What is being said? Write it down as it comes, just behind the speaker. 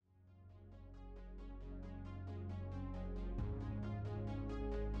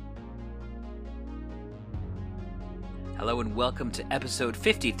Hello and welcome to episode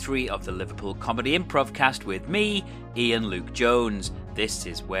 53 of the Liverpool Comedy Improvcast with me, Ian Luke Jones. This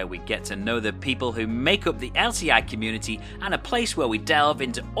is where we get to know the people who make up the LCI community and a place where we delve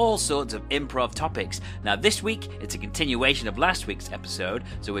into all sorts of improv topics. Now this week, it's a continuation of last week's episode,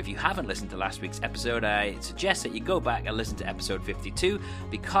 so if you haven't listened to last week's episode, I suggest that you go back and listen to episode 52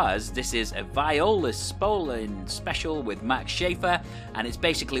 because this is a Viola Spolin special with Max Schaefer, and it's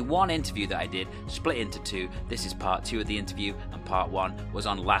basically one interview that I did split into two. This is part 2 of the interview and part 1 was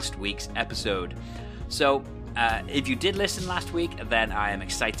on last week's episode. So if you did listen last week, then I am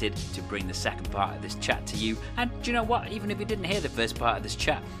excited to bring the second part of this chat to you. And do you know what? Even if you didn't hear the first part of this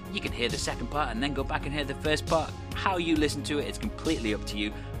chat, you can hear the second part and then go back and hear the first part. How you listen to it, it's completely up to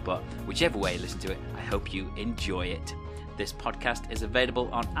you. But whichever way you listen to it, I hope you enjoy it. This podcast is available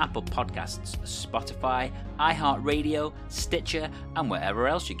on Apple Podcasts, Spotify, iHeartRadio, Stitcher, and wherever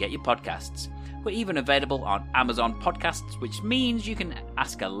else you get your podcasts. We're even available on Amazon Podcasts, which means you can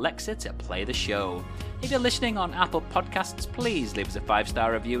ask Alexa to play the show. If you're listening on Apple Podcasts, please leave us a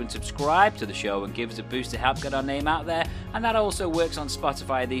 5-star review and subscribe to the show and give us a boost to help get our name out there. And that also works on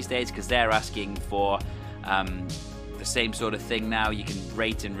Spotify these days because they're asking for the same sort of thing now. You can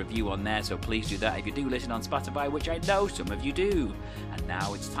rate and review on there, so please do that if you do listen on Spotify, which I know some of you do. And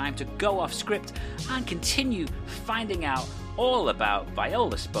now it's time to go off script and continue finding out all about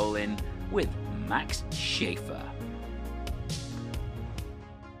Viola Spolin with Max Schaefer.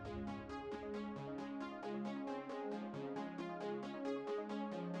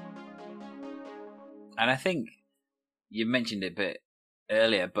 And I think you mentioned it a bit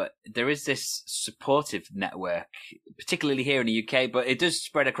earlier, but there is this supportive network, particularly here in the UK, but it does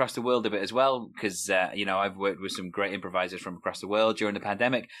spread across the world a bit as well, because, I've worked with some great improvisers from across the world during the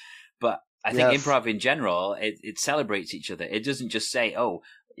pandemic, but I think improv in general, it celebrates each other. It doesn't just say, oh,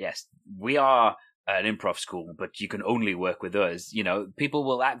 yes, we are an improv school, but you can only work with us. People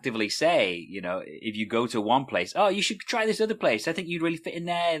will actively say, if you go to one place, oh, you should try this other place. I think you'd really fit in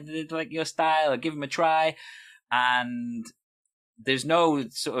there, like your style, or give them a try. And there's no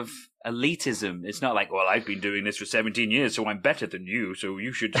sort of elitism. It's not like, well, I've been doing this for 17 years, so I'm better than you, so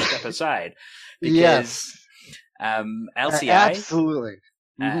you should step aside. Because, yes. LCI. Absolutely.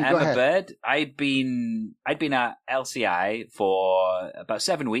 Emma Bird, I'd been at LCI for about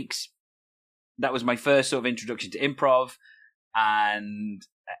 7 weeks. That was my first sort of introduction to improv, and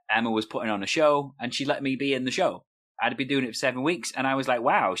Emma was putting on a show, and she let me be in the show. I'd been doing it for 7 weeks, and I was like,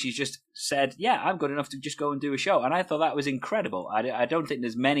 wow, she's just said, yeah, I'm good enough to just go and do a show. And I thought that was incredible. I don't think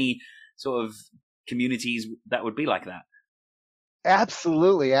there's many sort of communities that would be like that.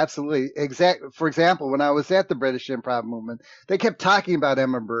 Absolutely. For example, when I was at the British Improv Movement, they kept talking about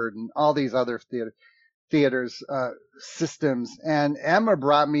Emma Bird and all these other theaters, systems. And Emma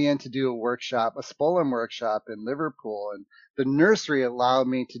brought me in to do a workshop, a Spolin workshop in Liverpool. And the nursery allowed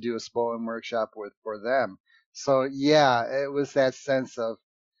me to do a Spolin workshop for them. So yeah, it was that sense of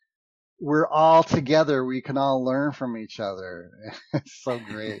we're all together. We can all learn from each other. It's so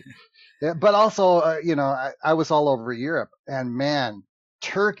great. Yeah, but also, I was all over Europe, and man,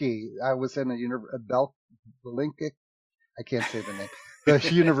 Turkey. I was in Belink. I can't say the name.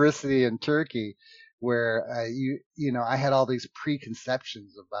 The university in Turkey, where I had all these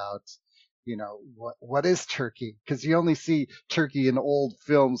preconceptions about, what is Turkey? Because you only see Turkey in old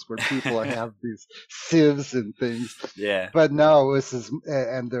films where people have these sieves and things. Yeah. But no,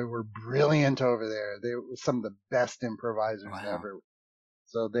 and they were brilliant over there. They were some of the best improvisers ever.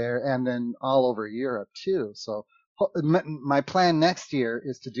 So there, and then all over Europe too. So my plan next year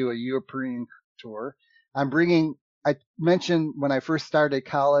is to do a European tour. I mentioned when I first started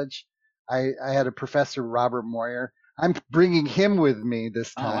college, I had a professor, Robert Moyer. I'm bringing him with me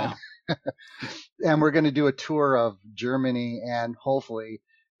this time. Oh, wow. And we're going to do a tour of Germany, and hopefully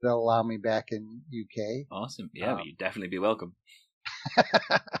they'll allow me back in UK. Awesome. Yeah, you'd definitely be welcome.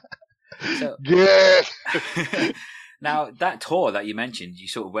 Good. Now, that tour that you mentioned, you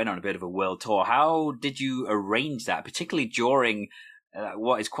sort of went on a bit of a world tour. How did you arrange that, particularly during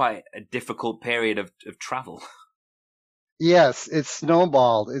what is quite a difficult period of travel? Yes, it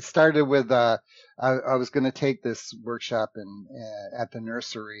snowballed. It started with I was going to take this workshop at the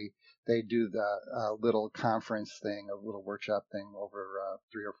nursery. They do the little conference thing, a little workshop thing over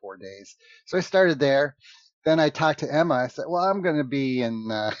 3 or 4 days. So I started there. Then I talked to Emma. I said, well, I'm going to be in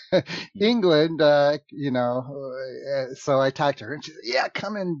England, so I talked to her, and she said, yeah,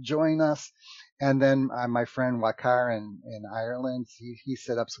 come and join us. And then my friend Wakar in Ireland, he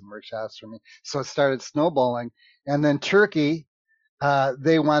set up some workshops for me. So it started snowballing. And then Turkey,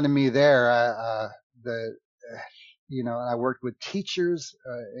 they wanted me there. I worked with teachers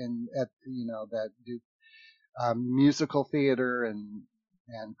that do musical theater and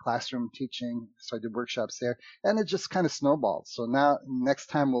classroom teaching. So I did workshops there, and it just kind of snowballed. So now next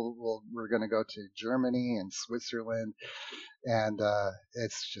time we're going to go to Germany and Switzerland, and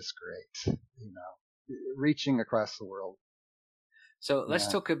it's just great, reaching across the world. So let's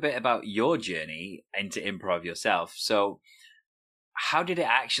talk a bit about your journey into improv yourself. So how did it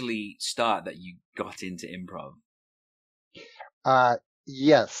actually start that you got into improv?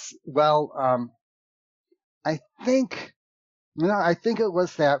 Yes. Well, I think it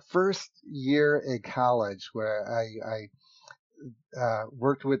was that first year in college where I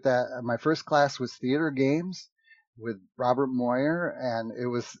worked with that. My first class was theater games with Robert Moyer, and it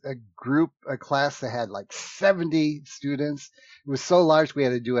was a class that had like 70 students. It was so large we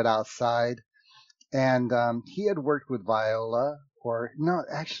had to do it outside. And he had worked with Viola,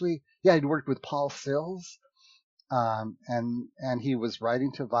 he'd worked with Paul Sills. And he was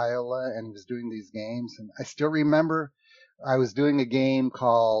writing to Viola, and he was doing these games. And I still remember I was doing a game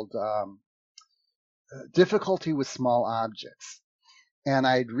called Difficulty with Small Objects. And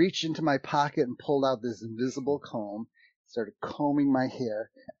I'd reached into my pocket and pulled out this invisible comb, started combing my hair,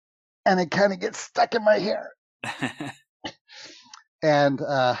 and it kind of gets stuck in my hair. And,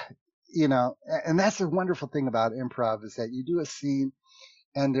 and that's the wonderful thing about improv is that you do a scene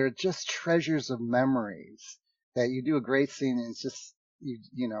and they're just treasures of memories that you do a great scene. And it's just,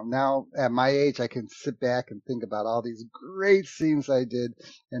 now at my age, I can sit back and think about all these great scenes I did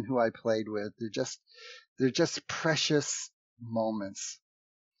and who I played with. They're just precious moments.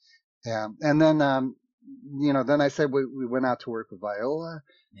 Yeah. And then, then I said we went out to work with Viola,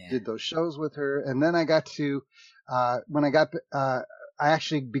 did those shows with her. And then I got to, I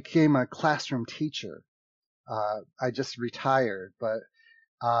actually became a classroom teacher. I just retired, but,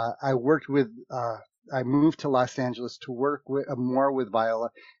 I worked with, I moved to Los Angeles to work more with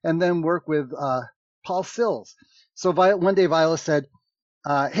Viola and then work with, Paul Sills. So one day Viola said,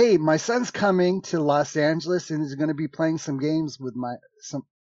 hey, my son's coming to Los Angeles and he's going to be playing some games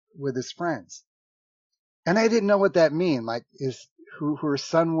with his friends. And I didn't know what that mean, like who her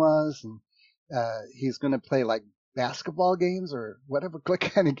son was, and he's going to play like basketball games or whatever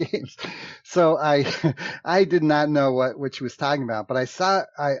kind of games. So I did not know what she was talking about, but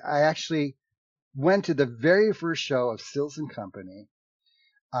I actually went to the very first show of Sills and Company,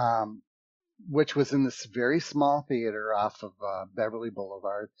 which was in this very small theater off of Beverly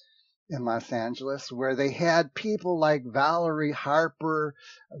Boulevard in Los Angeles, where they had people like Valerie Harper,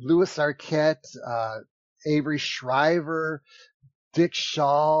 Louis Arquette, Avery Shriver, Dick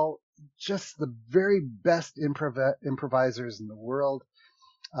Shaw, just the very best improvisers in the world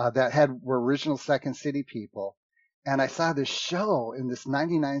that were original Second City people. And I saw this show in this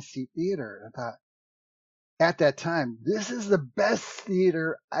 99-seat theater. I thought, at that time, this is the best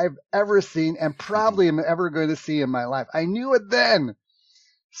theater I've ever seen and probably am ever going to see in my life. I knew it then.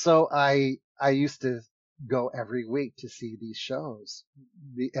 So I used to go every week to see these shows.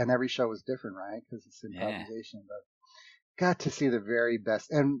 And every show was different, right? Because it's improvisation. But got to see the very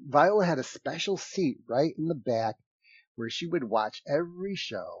best. And Viola had a special seat right in the back where she would watch every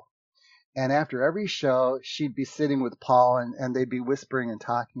show. And after every show, she'd be sitting with Paul and they'd be whispering and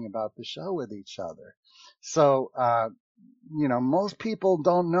talking about the show with each other. So, most people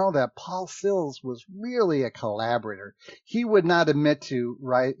don't know that Paul Sills was really a collaborator. He would not admit to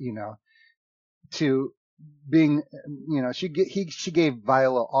to being, he gave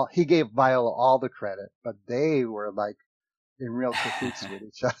Viola all the credit, but they were like in real cahoots with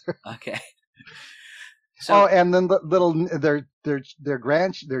each other. Okay. So, and then their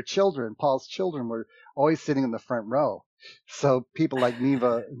children, Paul's children, were always sitting in the front row. So people like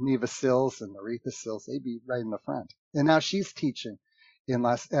Neva Sills and Aretha Sills, they'd be right in the front. And now she's teaching in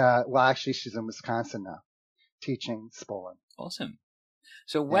actually she's in Wisconsin now, teaching Spolin. Awesome.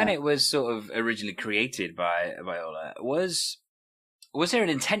 So when it was sort of originally created by Viola, was there an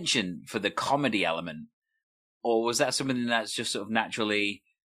intention for the comedy element, or was that something that's just sort of naturally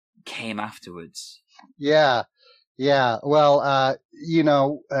came afterwards? Yeah. Well,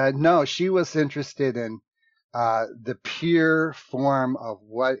 no, she was interested in the pure form of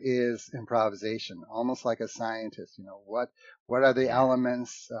what is improvisation, almost like a scientist. What are the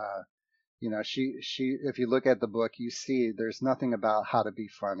elements? She if you look at the book, you see there's nothing about how to be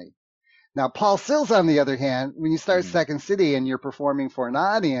funny. Now, Paul Sills, on the other hand, when you start Second City and you're performing for an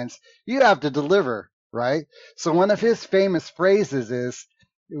audience, you have to deliver, right? So one of his famous phrases is,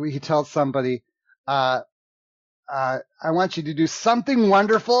 he tells somebody, I want you to do something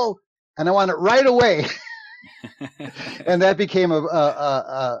wonderful, and I want it right away. And that became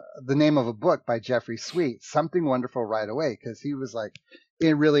the name of a book by Jeffrey Sweet, Something Wonderful Right Away, because he was like,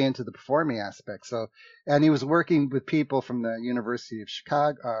 really into the performing aspect. So, and he was working with people from the University of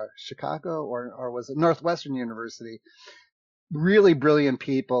Chicago, or was it Northwestern University? Really brilliant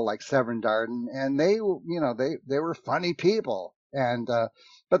people like Severin Darden, and they were funny people. And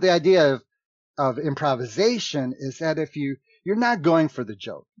but the idea of improvisation is that if you're not going for the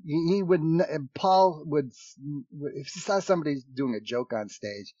joke, he would Paul would, if he saw somebody doing a joke on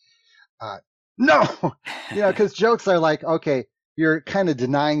stage, no, because jokes are like, okay, you're kind of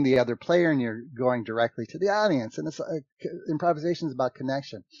denying the other player and you're going directly to the audience, and it's improvisation is about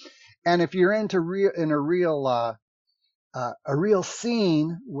connection. And if you're into a real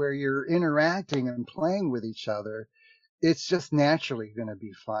scene where you're interacting and playing with each other, it's just naturally going to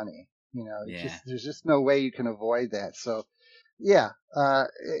be funny. There's just no way you can avoid that. So, yeah,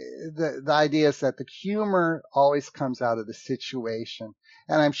 the idea is that the humor always comes out of the situation,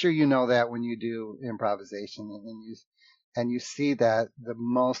 and I'm sure you know that when you do improvisation, and you see that the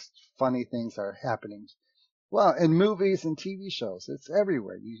most funny things are happening. Well, in movies and TV shows, it's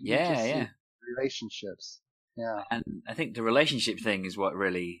everywhere. You just see relationships. Yeah. And I think the relationship thing is what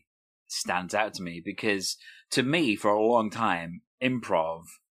really stands out to me, because to me, for a long time, improv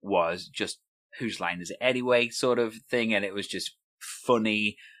was just whose line is it anyway sort of thing, and it was just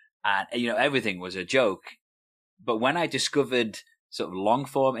funny, and everything was a joke. But when I discovered sort of long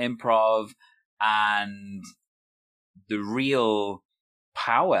form improv and the real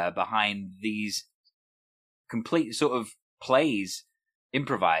power behind these complete sort of plays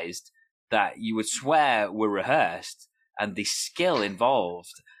improvised that you would swear were rehearsed, and the skill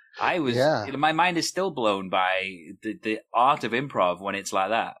involved, I was, my mind is still blown by the art of improv when it's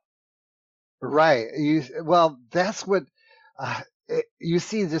like that. Right. That's what you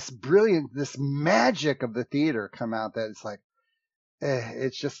see, this magic of the theater come out, that it's like,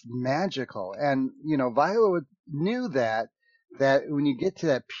 it's just magical. And, Viola knew that when you get to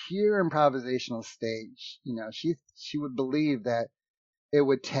that pure improvisational stage, she would believe that it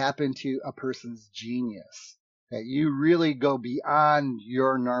would tap into a person's genius, that you really go beyond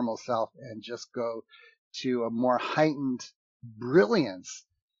your normal self and just go to a more heightened brilliance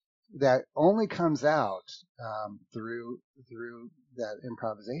that only comes out through that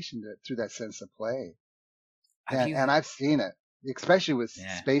improvisation, through that sense of play. And I've seen it, especially with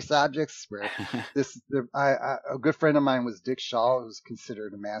space objects, where a good friend of mine was Dick Shaw, who's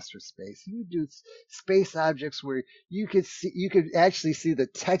considered a master of space. He would do space objects where you could actually see the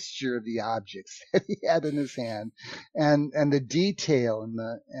texture of the objects that he had in his hand, and the detail, and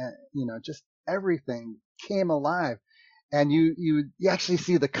just everything came alive. And you actually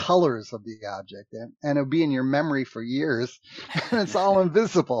see the colors of the object, and it'll be in your memory for years, and it's all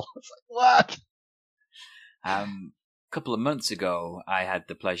invisible. It's like, what? Couple of months ago, I had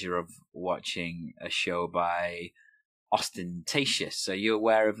the pleasure of watching a show by Ostentatious. Are you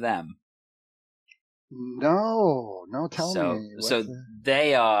aware of them? No, tell me. So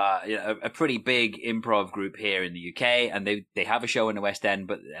they are a pretty big improv group here in the UK, and they have a show in the West End,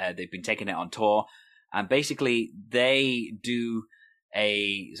 but they've been taking it on tour. And basically, they do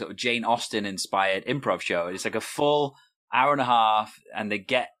a sort of Jane Austen-inspired improv show. It's like a full hour and a half, and they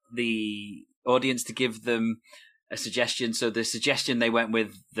get the audience to give them a suggestion. So the suggestion they went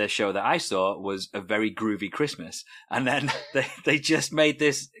with the show that I saw was A Very Groovy Christmas. And then they just made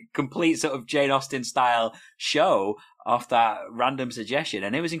this complete sort of Jane Austen style show off that random suggestion.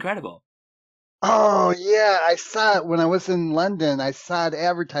 And it was incredible. Oh, yeah. I saw it when I was in London. I saw it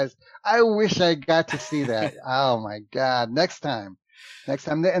advertised. I wish I got to see that. Oh, my God. Next time.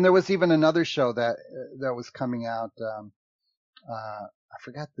 And there was even another show that was coming out. I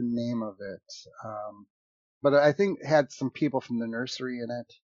forgot the name of it. But I think it had some people from the nursery in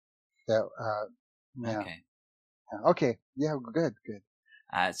it. Okay. Yeah, good.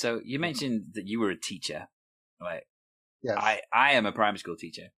 So you mentioned that you were a teacher, right? Yes. I am a primary school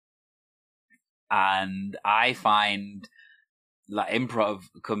teacher. And I find like improv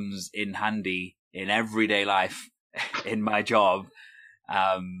comes in handy in everyday life in my job,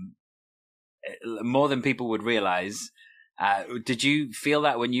 more than people would realize. Did you feel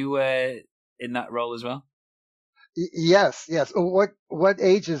that when you were in that role as well? Yes. What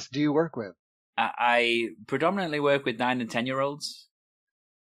ages do you work with? I predominantly work with 9 and 10-year-olds.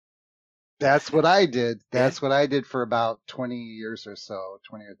 That's what I did. That's what I did for about 20 years or so,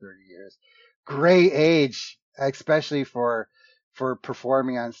 20 or 30 years. Great age, especially for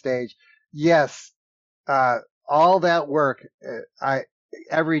performing on stage. Yes, all that work,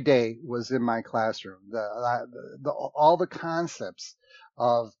 every day was in my classroom. All the concepts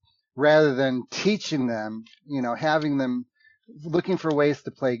of, rather than teaching them, having them looking for ways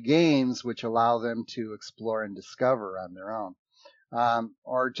to play games which allow them to explore and discover on their own.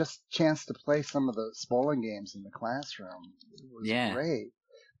 or just chance to play some of the bowling games in the classroom. It was great.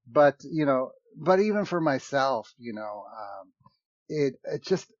 But, but even for myself, it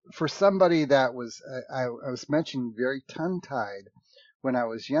just, for somebody that was, I was mentioned very tongue-tied when I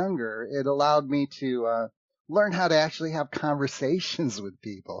was younger, it allowed me to, learn how to actually have conversations with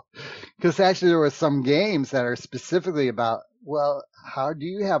people. Because actually there were some games that are specifically about, well, how do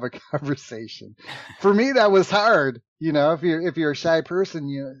you have a conversation? For me, that was hard. If you're a shy person,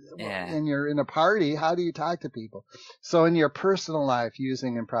 and you're in a party, how do you talk to people? So in your personal life,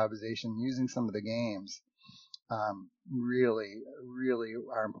 using improvisation, using some of the games, really, really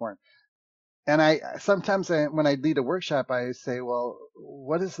are important. And sometimes when I lead a workshop, I say, well,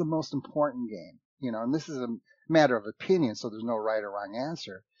 what is the most important game? And this is a matter of opinion, so there's no right or wrong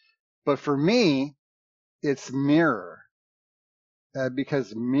answer. But for me, it's mirror,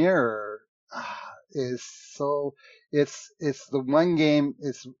 because mirror is so, it's the one game,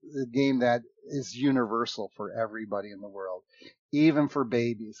 it's the game that is universal for everybody in the world, even for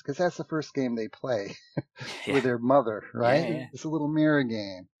babies, because that's the first game they play with their mother, right? Yeah. It's a little mirror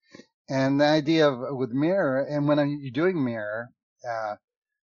game. And the idea with mirror, and when you're doing mirror,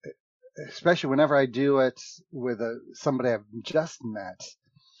 especially whenever I do it with somebody I've just met,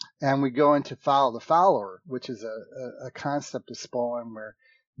 and we go into follow the follower, which is a concept of Spolin where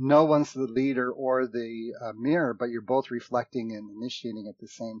no one's the leader or the mirror, but you're both reflecting and initiating at the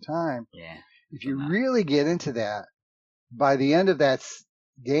same time. Yeah. If you really get into that, by the end of that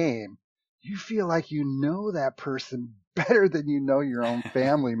game, you feel like you know that person better than you know your own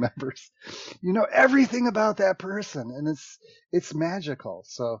family members. You know everything about that person, and it's magical.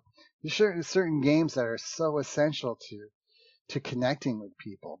 So there's certain games that are so essential to connecting with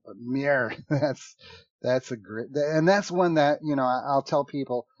people. But mirror, that's a great, and that's one that, I'll tell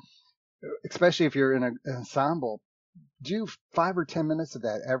people, especially if you're in an ensemble, do 5 or 10 minutes of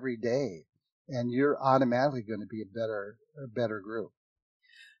that every day, and you're automatically going to be a better group.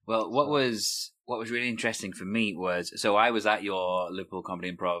 Well, what was really interesting for me was, so I was at your Liverpool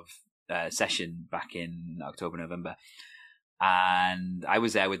Comedy Improv session back in October, November, and I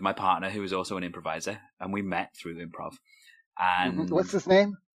was there with my partner, who was also an improviser, and we met through improv. And what's his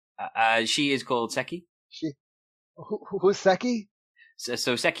name? She is called Seki. Who's Seki?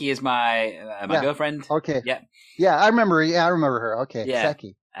 So Seki is my girlfriend. Okay. Yeah, I remember her. Okay, yeah.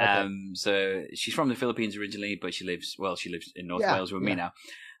 Seki. Okay. So she's from the Philippines originally, but she lives in North Wales with me now.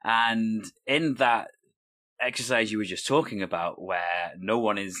 And in that exercise you were just talking about, where no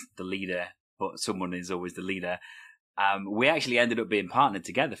one is the leader, but someone is always the leader, we actually ended up being partnered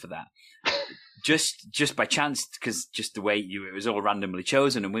together for that. Just by chance, because just the way it was all randomly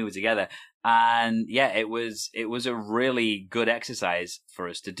chosen, and we were together. And yeah, it was a really good exercise for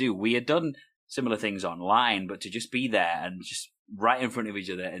us to do. We had done similar things online, but to just be there and just right in front of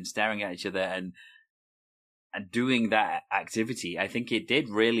each other and staring at each other and doing that activity, I think it did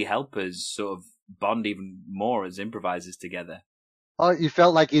really help us sort of bond even more as improvisers together. Oh, you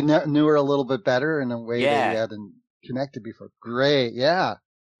felt like you knew her a little bit better in a way that you hadn't connected before. Great, yeah.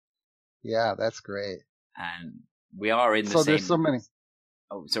 Yeah, that's great. And we are in the same... So there's so many...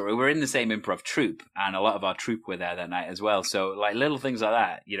 Oh, sorry, we're in the same improv troupe, and a lot of our troupe were there that night as well. So, like, little things like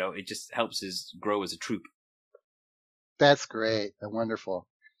that, it just helps us grow as a troupe. That's great. Wonderful.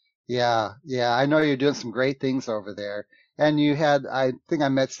 Yeah. I know you're doing some great things over there. And I think I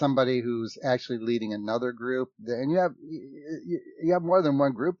met somebody who's actually leading another group. And you have more than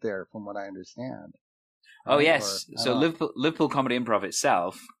one group there, from what I understand. Oh, yes. So Liverpool Comedy Improv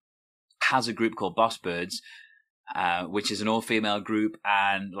itself has a group called Boss Birds, which is an all-female group,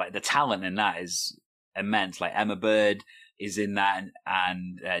 and like the talent in that is immense. Like Emma Bird is in that,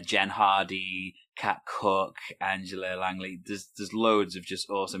 and Jen Hardy, Kat Cook, Angela Langley. There's loads of just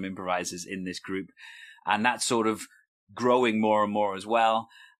awesome improvisers in this group, and that's sort of growing more and more as well.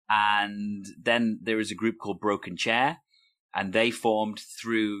 And then there is a group called Broken Chair, and they formed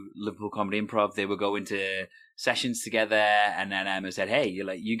through Liverpool Comedy Improv. They were going to sessions together, and then Emma said, hey,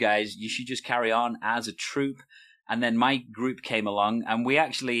 you guys, you should just carry on as a troupe. And then my group came along, and we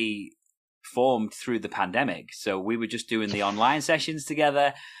actually formed through the pandemic. So we were just doing the online sessions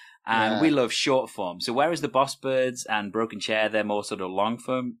together, and we love short form. So whereas the Boss Birds and Broken Chair, they're more sort of long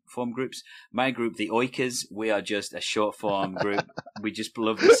form groups, my group, the Oikers, we are just a short form group. We just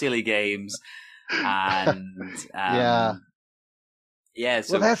love the silly games. And so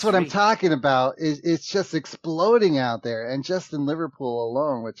well, that's what I'm talking about. It's just exploding out there, and just in Liverpool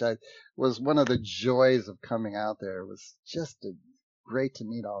alone, which was one of the joys of coming out there. It was just great to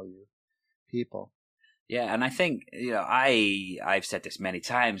meet all you people. Yeah, and I think I've said this many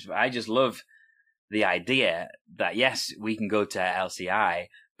times, but I just love the idea that, yes, we can go to LCI,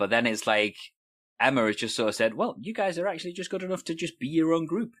 but then it's like Emma has just sort of said, well, you guys are actually just good enough to just be your own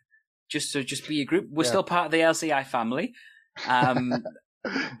group. Just be a group. We're still part of the LCI family.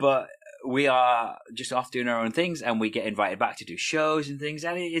 But we are just off doing our own things, and we get invited back to do shows and things.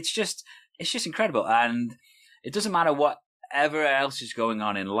 And it's just incredible. And it doesn't matter whatever else is going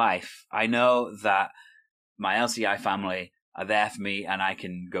on in life. I know that my LCI family are there for me, and I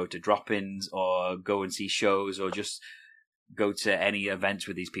can go to drop-ins or go and see shows or just go to any events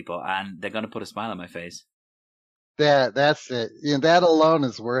with these people, and they're going to put a smile on my face. That's it. That alone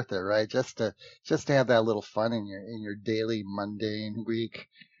is worth it, right? Just to have that little fun in your daily mundane week.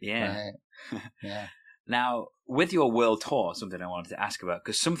 Yeah. Right? Yeah. Now, with your world tour, something I wanted to ask about,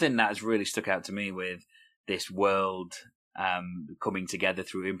 because something that has really stuck out to me with this world coming together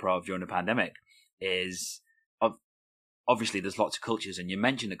through improv during the pandemic is obviously there's lots of cultures, and you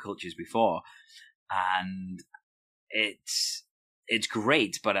mentioned the cultures before, and it's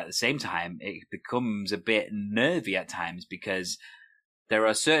great, but at the same time, it becomes a bit nervy at times because there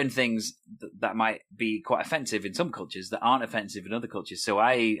are certain things that might be quite offensive in some cultures that aren't offensive in other cultures. So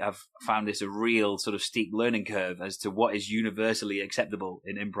I have found this a real sort of steep learning curve as to what is universally acceptable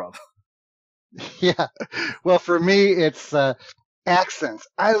in improv. Yeah. Well, for me, it's accents.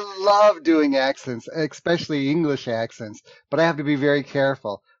 I love doing accents, especially English accents, but I have to be very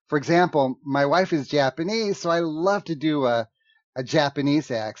careful. For example, my wife is Japanese, so I love to do a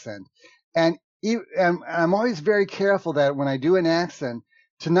Japanese accent. And I'm always very careful that when I do an accent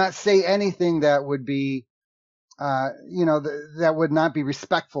to not say anything that would be, that would not be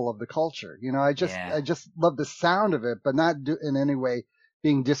respectful of the culture. I just love the sound of it, but not in any way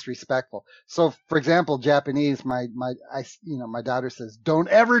being disrespectful. So, for example, Japanese, my daughter says, "Don't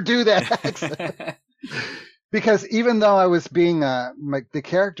ever do that accent." Because even though I was being, the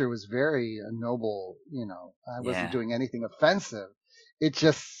character was very noble, I wasn't doing anything offensive. It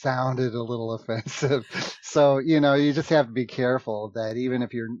just sounded a little offensive. So, you just have to be careful that even if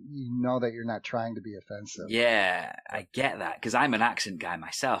that you're not trying to be offensive. Yeah, I get that because I'm an accent guy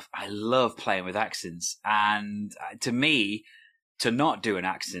myself. I love playing with accents. And to me, to not do an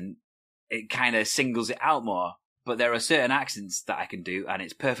accent, it kind of singles it out more. But there are certain accents that I can do, and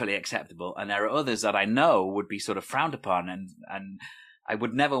it's perfectly acceptable. And there are others that I know would be sort of frowned upon, and I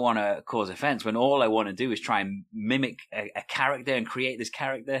would never want to cause offense when all I want to do is try and mimic a character and create this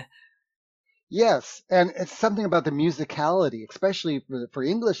character. Yes, and it's something about the musicality, especially for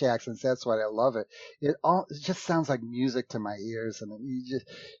English accents. That's why I love it. It just sounds like music to my ears, and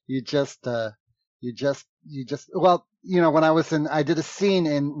well, I did a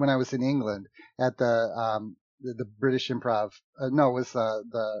scene when I was in England at the British Improv. No, it was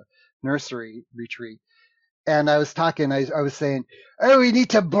the nursery retreat. And I was talking, I was saying, "Oh, we need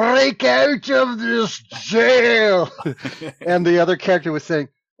to break out of this jail." And the other character was saying,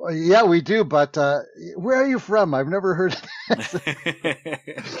 "Well, yeah, we do, but where are you from? I've never heard of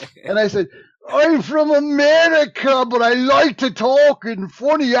that." And I said, "I'm from America, but I like to talk in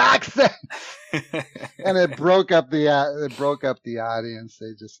funny accents." And it broke up the audience.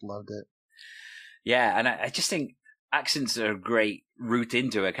 They just loved it. Yeah, and I just think accents are a great route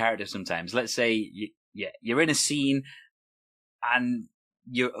into a character sometimes. Let's say you're in a scene and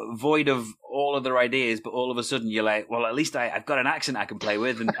you're void of all other ideas, but all of a sudden you're like, well, at least I've got an accent I can play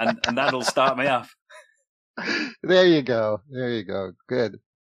with, and that'll start me off. There you go. Good.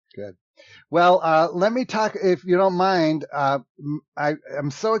 Well, let me talk, if you don't mind. I'm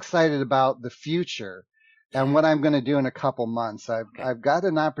so excited about the future and what I'm going to do in a couple months. I've got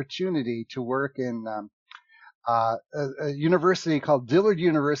an opportunity to work in a university called Dillard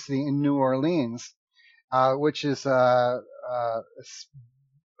University in New Orleans, which is a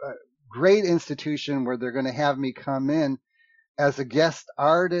great institution where they're going to have me come in as a guest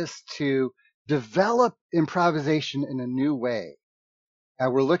artist to develop improvisation in a new way.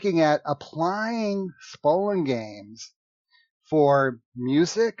 We're looking at applying Spolin games for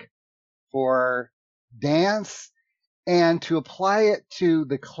music, for dance, and to apply it to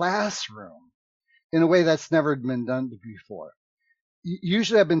the classroom in a way that's never been done before.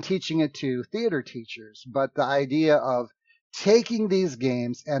 Usually I've been teaching it to theater teachers, but the idea of taking these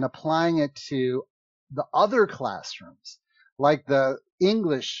games and applying it to the other classrooms, like the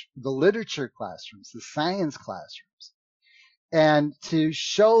English, the literature classrooms, the science classrooms, and to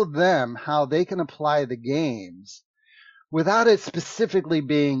show them how they can apply the games without it specifically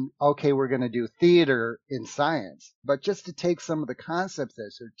being, okay, we're going to do theater in science, but just to take some of the concepts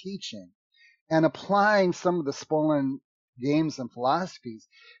that they're teaching and applying some of the Spolin games and philosophies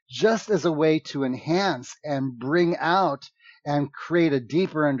just as a way to enhance and bring out and create a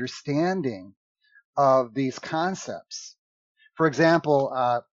deeper understanding of these concepts. For example,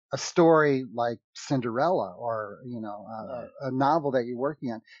 a story like Cinderella, or a novel that you're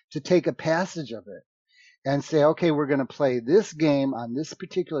working on, to take a passage of it and say, okay, we're going to play this game on this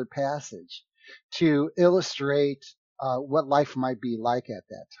particular passage to illustrate what life might be like at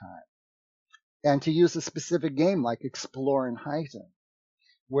that time, and to use a specific game like Explore and Heighten,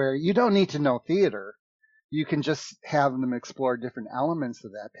 where you don't need to know theater. You can just have them explore different elements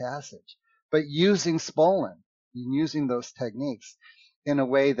of that passage, but using Spolin, using those techniques in a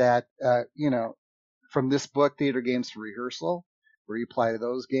way that, from this book, Theater Games for Rehearsal, where you apply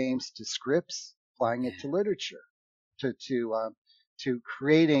those games to scripts, applying it to literature, to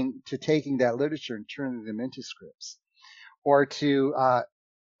taking that literature and turning them into scripts, or to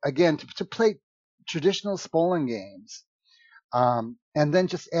play traditional Spolin games. And then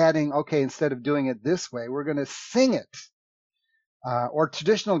just adding, okay, instead of doing it this way, we're going to sing it. Or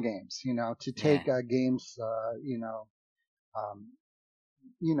traditional games, to take games,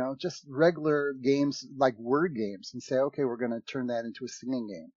 just regular games like word games, and say, okay, we're going to turn that into a singing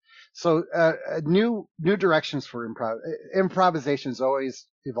game. So new directions for improvisation is always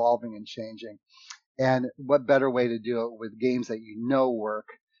evolving and changing. And what better way to do it with games that work,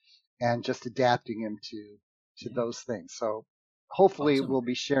 and just adapting them to those things. So hopefully we'll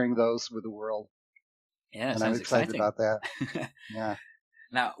be sharing those with the world. Yeah, and I'm excited about that. Yeah.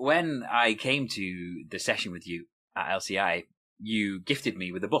 Now, when I came to the session with you at LCI, you gifted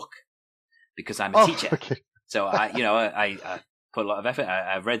me with a book because I'm a teacher. Okay. So I put a lot of effort.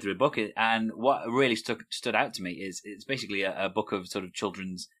 I've read through a book, and what really stood out to me is it's basically a book of sort of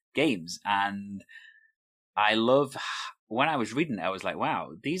children's games. And I love, when I was reading it, I was like,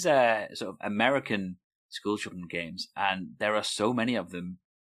 wow, these are sort of American school children games, and there are so many of them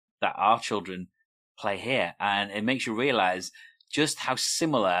that our children play here, and it makes you realize just how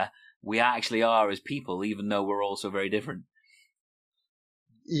similar we actually are as people, even though we're all so very different.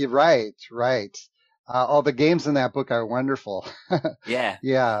 You're right. All the games in that book are wonderful. Yeah.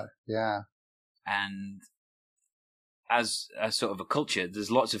 Yeah. And as a sort of a culture,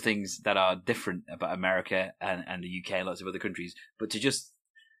 there's lots of things that are different about America and the UK and lots of other countries, but to just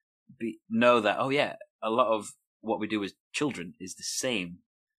know that, oh yeah, a lot of what we do as children is the same.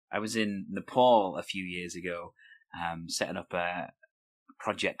 I was in Nepal a few years ago, setting up a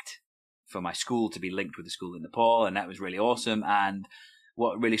project for my school to be linked with the school in Nepal, and that was really awesome. And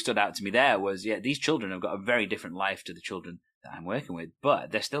what really stood out to me there was, these children have got a very different life to the children that I'm working with,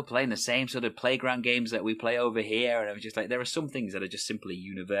 but they're still playing the same sort of playground games that we play over here. And I was just like, there are some things that are just simply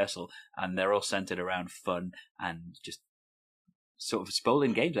universal, and they're all centered around fun and just sort of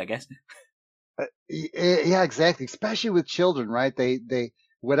Spolin games, I guess. Yeah, exactly. Especially with children, right? They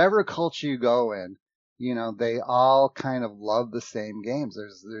whatever culture you go in, they all kind of love the same games.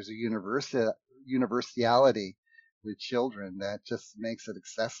 There's a universality with children that just makes it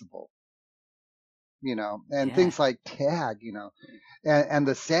accessible. And things like tag, and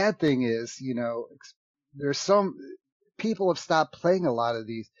the sad thing is, there's some people have stopped playing a lot of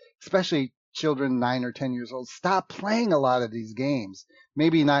these, especially children 9 or 10 years old, stop playing a lot of these games.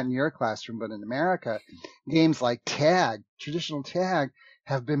 Maybe not in your classroom, but in America, games like tag, traditional tag,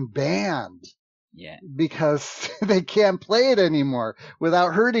 have been banned. Yeah. Because they can't play it anymore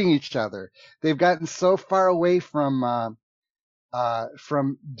without hurting each other. They've gotten so far away from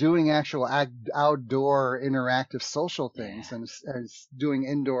doing actual outdoor interactive social things and doing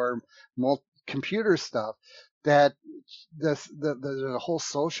indoor computer stuff, that there's a whole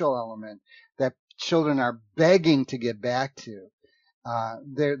social element that children are begging to get back to.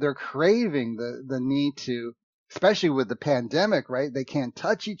 They're craving the need to, especially with the pandemic, right? They can't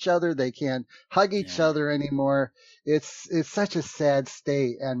touch each other. They can't hug each other anymore. It's such a sad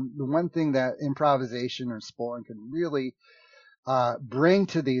state. And the one thing that improvisation or Spolin can really bring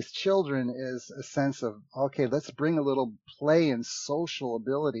to these children is a sense of, okay, let's bring a little play and social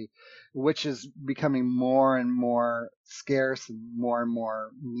ability, which is becoming more and more scarce and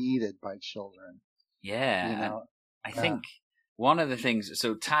more needed by children. Yeah. I think one of the things,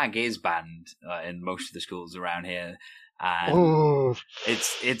 so tag is banned in most of the schools around here. And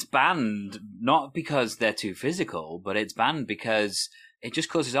it's banned not because they're too physical, but it's banned because it just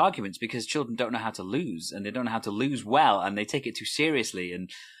causes arguments, because children don't know how to lose, and they don't know how to lose well, and they take it too seriously. And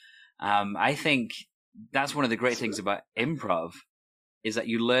I think that's one of the great things about improv, is that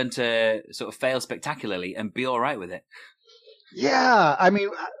you learn to sort of fail spectacularly and be all right with it. Yeah, I mean,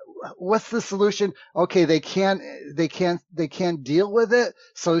 what's the solution? Okay, they can't deal with it,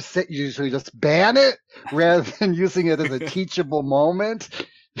 so usually just ban it rather than using it as a teachable moment.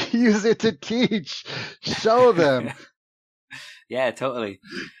 Use it to teach, show them. Yeah, totally.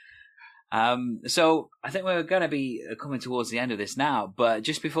 So I think we're going to be coming towards the end of this now, but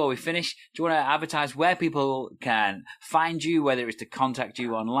just before we finish, do you want to advertise where people can find you, whether it's to contact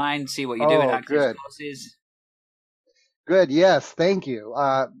you online, see what you're doing, access courses? Good. Yes. Thank you.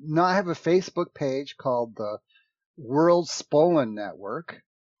 Now I have a Facebook page called the World Spolin Network,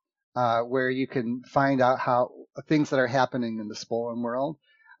 where you can find out how things that are happening in the Spolin world.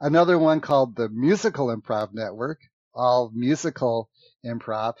 Another one called the Musical Improv Network, all musical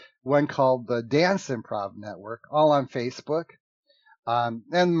improv. One called the Dance Improv Network, all on Facebook.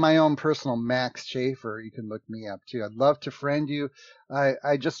 And my own personal Max Schaefer, you can look me up too. I'd love to friend you.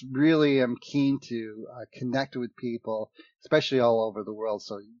 I just really am keen to connect with people, especially all over the world.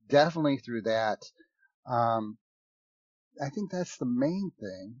 So definitely through that. I think that's the main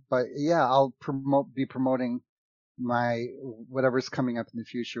thing. But yeah, I'll be promoting my whatever's coming up in the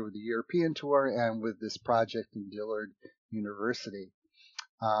future with the European tour and with this project in Dillard University.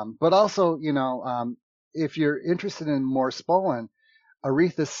 But also, if you're interested in more Spolin,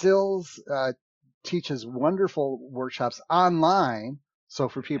 Aretha Sills teaches wonderful workshops online, so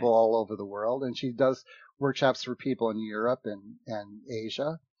for people all over the world, and she does workshops for people in Europe and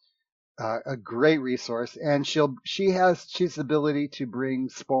Asia. A great resource, and she's the ability to bring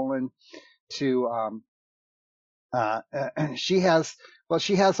Spolin to she has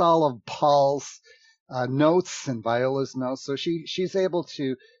all of Paul's notes and Viola's notes, so she's able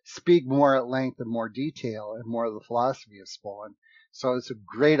to speak more at length and more detail and more of the philosophy of Spolin. So it's a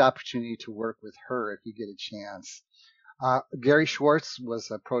great opportunity to work with her if you get a chance. Gary Schwartz was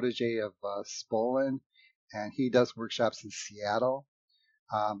a protege of Spolin, and he does workshops in Seattle.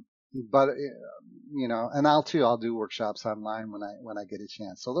 But and I'll do workshops online when I get a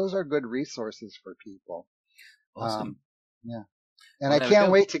chance. So those are good resources for people. Awesome. Yeah. And I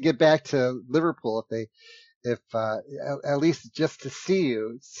can't wait to get back to Liverpool if at least just to see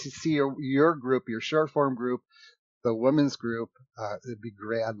your group, your short form group, the women's group. It'd be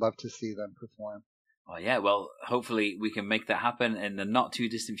great. I'd love to see them perform. Oh yeah. Well, hopefully we can make that happen in the not too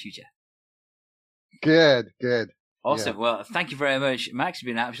distant future. Good. Awesome. Yeah. Well, thank you very much, Max. It's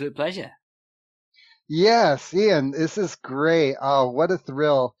been an absolute pleasure. Yes, Ian, this is great. Oh, what a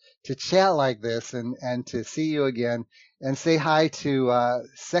thrill to chat like this and to see you again and say hi to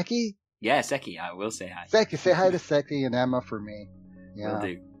Seki. Yeah, Seki. I will say hi. Seki, say hi to Seki and Emma for me. Yeah. Will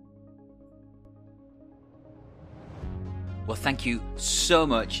do. Well, thank you so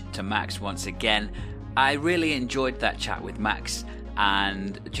much to Max once again. I really enjoyed that chat with Max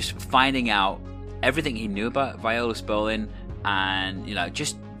and just finding out everything he knew about Viola Spolin, and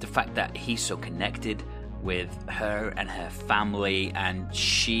just the fact that he's so connected with her and her family, and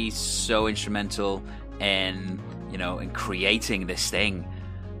she's so instrumental in creating this thing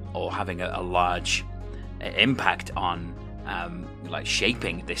or having a large impact on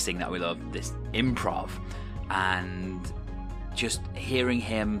shaping this thing that we love, this improv. And just hearing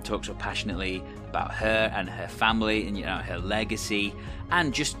him talk so passionately about her and her family and her legacy,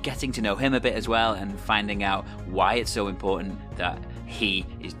 and just getting to know him a bit as well, and finding out why it's so important that he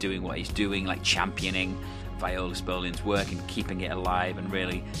is doing what he's doing, like championing Viola Spolin's work and keeping it alive and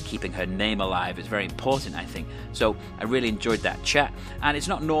really keeping her name alive is very important, I think. So I really enjoyed that chat, and it's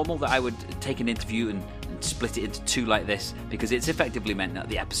not normal that I would take an interview and split it into two like this, because it's effectively meant that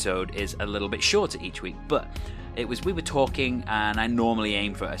the episode is a little bit shorter each week, but we were talking, and I normally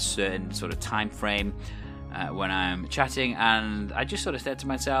aim for a certain sort of time frame when I'm chatting, and I just sort of said to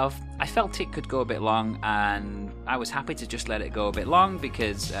myself, I felt it could go a bit long, and I was happy to just let it go a bit long,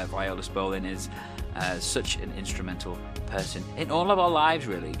 because Viola Spolin is such an instrumental person in all of our lives,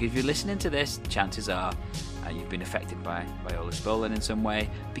 really. If you're listening to this, chances are you've been affected by Viola Spolin in some way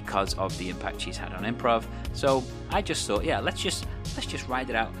because of the impact she's had on improv. So I just thought, let's just ride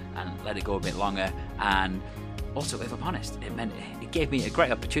it out and let it go a bit longer. And also, if I'm honest, it gave me a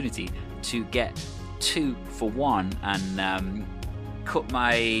great opportunity to get 2 for 1 and cut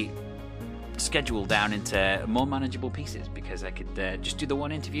my schedule down into more manageable pieces, because I could just do the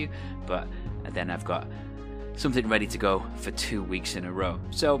one interview, but then I've got something ready to go for 2 weeks in a row.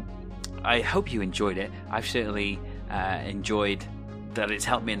 So I hope you enjoyed it. I've certainly enjoyed that it's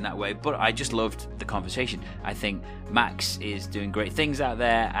helped me in that way, but I just loved the conversation. I think Max is doing great things out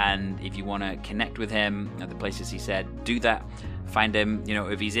there, and if you want to connect with him at the places he said, do that. Find him,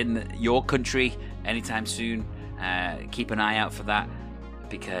 if he's in your country anytime soon, keep an eye out for that,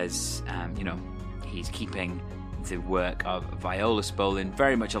 because he's keeping the work of Viola Spolin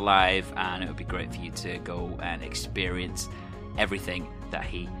very much alive, and it would be great for you to go and experience everything that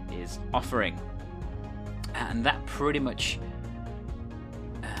he is offering. And that pretty much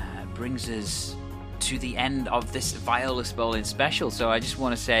brings us to the end of this Viola's Bowling special. So I just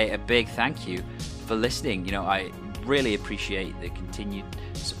want to say a big thank you for listening. You know, I really appreciate the continued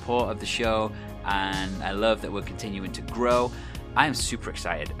support of the show, and I love that we're continuing to grow. I am super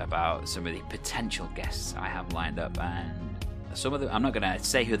excited about some of the potential guests I have lined up, and some of them, I'm not going to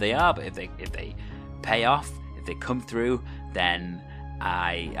say who they are, but if they pay off, if they come through, then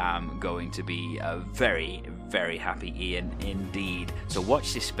I am going to be a very, very happy Ian indeed. So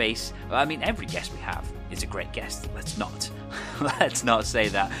watch this space. I mean, every guest we have is a great guest. Let's not say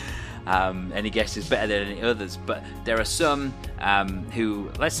that any guest is better than any others. But there are some who,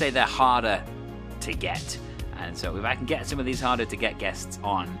 let's say, they're harder to get. And so if I can get some of these harder to get guests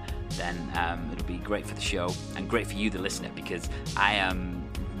on, then it'll be great for the show and great for you, the listener, because I am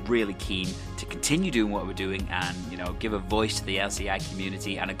really keen to continue doing what we're doing and, you know, give a voice to the LCI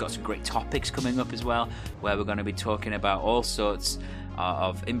community. And I've got some great topics coming up as well, where we're going to be talking about all sorts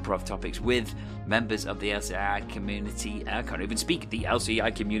of improv topics with members of the LCI community. I can't even speak, the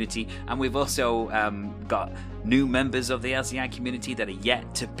LCI community. And we've also got new members of the LCI community that are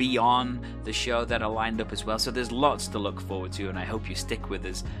yet to be on the show that are lined up as well. So there's lots to look forward to, and I hope you stick with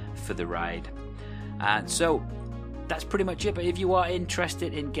us for the ride. So that's pretty much it. But if you are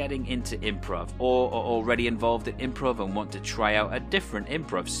interested in getting into improv, or are already involved in improv and want to try out a different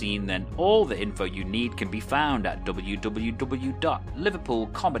improv scene, then all the info you need can be found at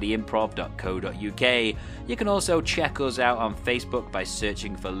www.liverpoolcomedyimprov.co.uk. You can also check us out on Facebook by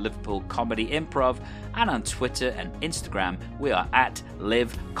searching for Liverpool Comedy Improv, and on Twitter and Instagram we are at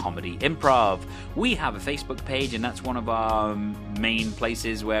Live Comedy Improv. We have a Facebook page, and that's one of our main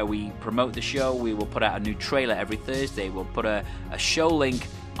places where we promote the show. We will put out a new trailer every Thursday. We'll put a show link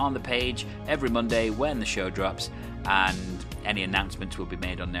on the page every Monday when the show drops, and any announcements will be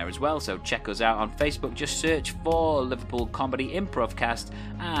made on there as well. So check us out on Facebook. Just search for Liverpool Comedy Improvcast,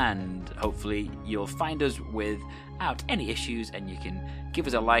 and hopefully you'll find us without any issues, and you can give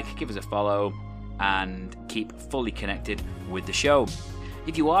us a like, give us a follow, and keep fully connected with the show.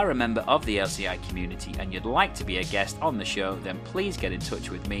 If you are a member of the LCI community and you'd like to be a guest on the show, then please get in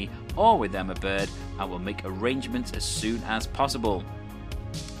touch with me or with Emma Bird, and we'll make arrangements as soon as possible.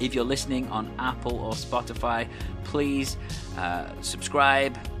 If you're listening on Apple or Spotify, please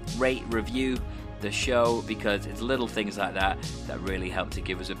subscribe, rate, review the show, because it's little things like that that really help to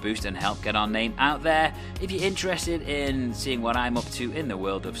give us a boost and help get our name out there. If you're interested in seeing what I'm up to in the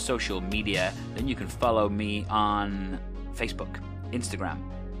world of social media, then you can follow me on Facebook, Instagram,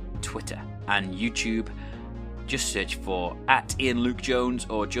 Twitter, and YouTube. Just search for @IanLukeJones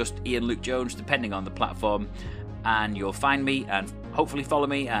or just Ian Luke Jones, depending on the platform, and you'll find me and hopefully follow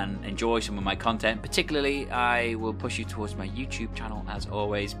me and enjoy some of my content. Particularly, I will push you towards my YouTube channel as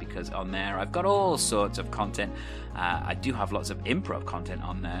always, because on there I've got all sorts of content. I do have lots of improv content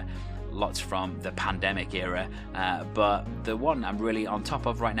on there, lots from the pandemic era, but the one I'm really on top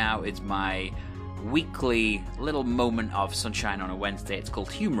of right now is my weekly little moment of sunshine on a Wednesday. It's called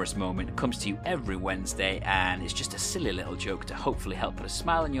Humorous Moment. It comes to you every Wednesday, and it's just a silly little joke to hopefully help put a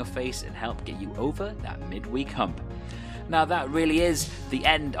smile on your face and help get you over that midweek hump. Now that really is the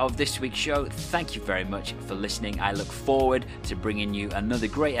end of this week's show. Thank you very much for listening. I look forward to bringing you another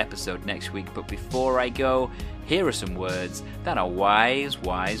great episode next week. But before I go, here are some words that are wise,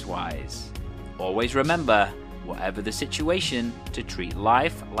 wise, wise. Always remember, whatever the situation, to treat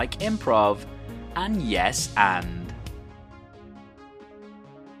life like improv. And yes, and